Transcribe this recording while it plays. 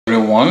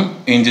everyone,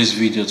 in this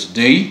video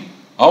today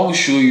I will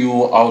show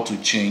you how to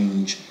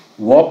change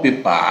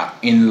wallpaper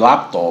in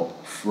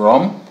laptop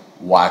from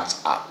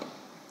WhatsApp.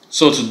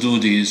 So to do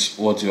this,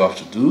 what you have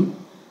to do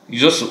is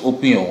just to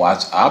open your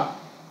WhatsApp.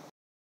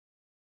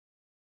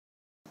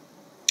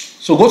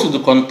 So go to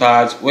the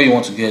contact where you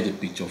want to get the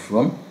picture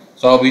from.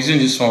 So I'll be using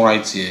this one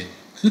right here.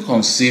 Click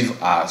on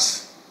save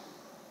as,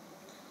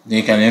 then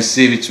you can then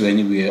save it to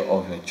anywhere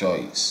of your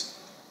choice.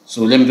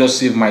 So let me just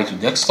save mine to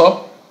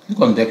desktop. Click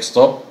on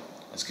desktop,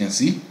 as you can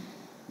see,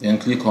 then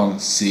click on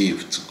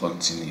save to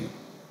continue.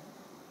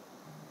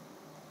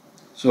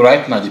 So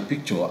right now the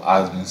picture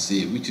has been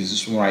saved, which is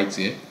this one right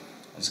here.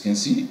 As you can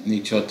see,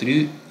 nature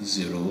 30,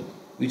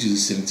 which is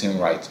the same thing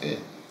right here.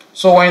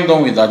 So when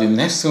done with that, the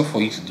next thing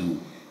for you to do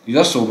is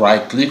just to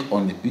right click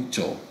on the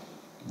picture,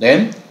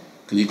 then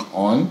click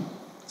on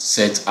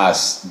set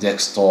as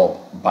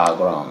desktop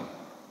background.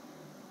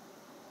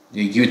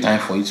 They give you time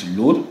for it to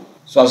load.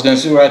 So as you can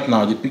see right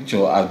now, the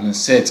picture has been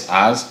set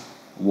as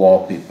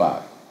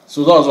wallpaper.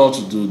 So that's all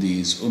to do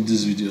this. Hope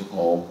this video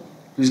helped.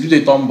 Please give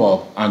it a thumb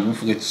up and don't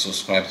forget to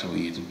subscribe to our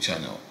YouTube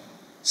channel.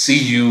 See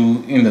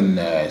you in the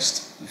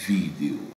next video.